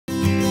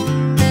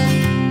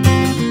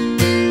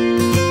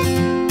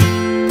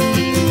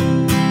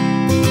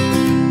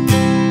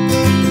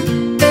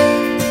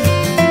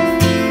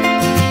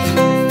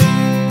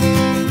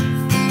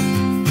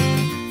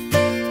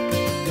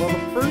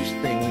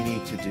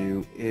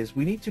do is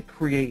we need to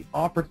create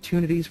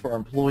opportunities for our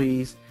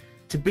employees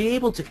to be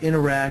able to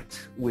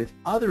interact with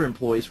other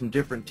employees from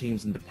different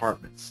teams and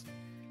departments.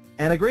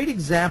 And a great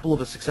example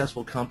of a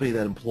successful company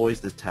that employs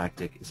this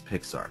tactic is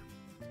Pixar.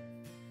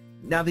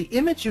 Now, the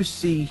image you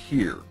see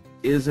here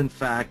is in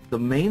fact the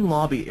main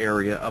lobby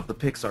area of the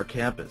Pixar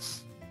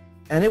campus.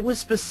 And it was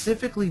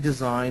specifically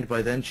designed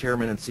by then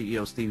Chairman and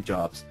CEO Steve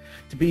Jobs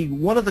to be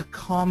one of the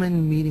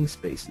common meeting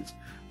spaces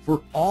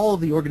for all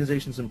of the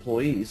organization's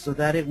employees so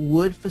that it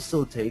would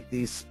facilitate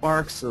these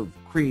sparks of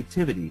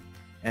creativity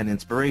and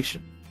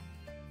inspiration.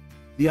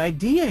 The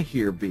idea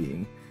here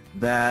being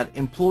that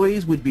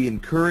employees would be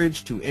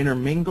encouraged to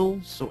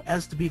intermingle so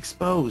as to be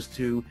exposed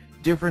to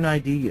different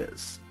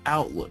ideas,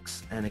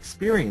 outlooks, and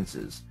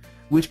experiences,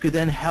 which could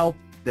then help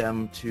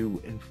them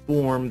to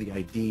inform the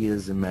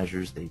ideas and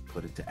measures they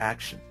put into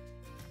action.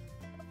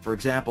 For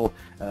example,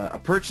 a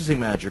purchasing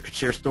manager could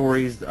share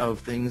stories of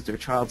things their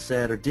child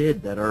said or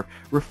did that are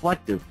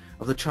reflective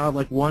of the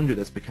childlike wonder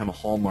that's become a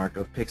hallmark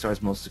of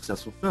Pixar's most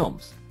successful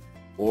films.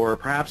 Or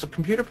perhaps a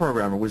computer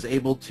programmer was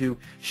able to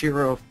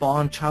share a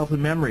fond childhood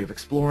memory of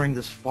exploring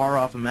this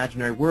far-off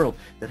imaginary world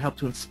that helped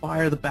to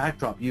inspire the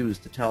backdrop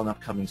used to tell an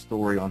upcoming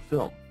story on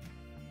film.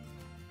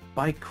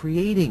 By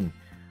creating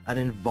an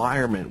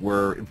environment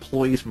where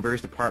employees from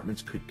various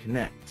departments could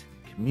connect,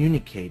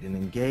 communicate, and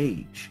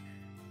engage,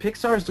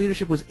 Pixar's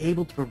leadership was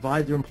able to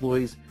provide their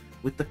employees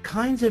with the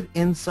kinds of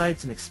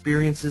insights and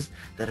experiences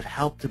that have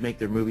helped to make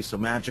their movies so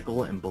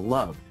magical and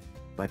beloved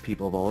by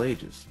people of all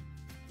ages.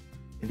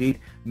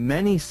 Indeed,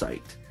 many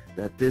cite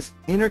that this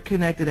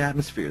interconnected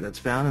atmosphere that's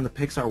found in the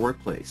Pixar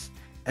workplace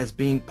as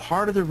being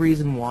part of the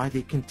reason why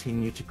they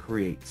continue to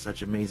create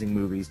such amazing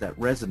movies that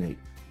resonate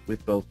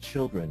with both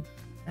children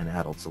and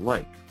adults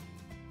alike.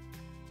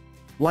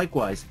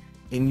 Likewise,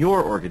 in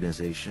your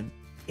organization,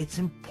 it's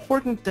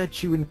important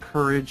that you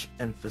encourage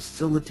and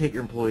facilitate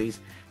your employees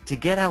to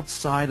get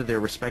outside of their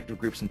respective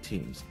groups and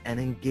teams and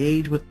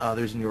engage with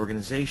others in your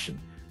organization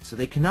so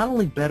they can not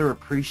only better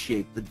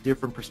appreciate the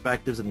different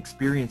perspectives and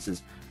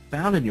experiences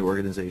found in your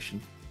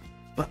organization,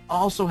 but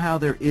also how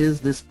there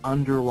is this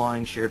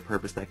underlying shared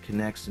purpose that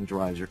connects and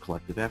drives your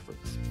collective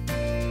efforts.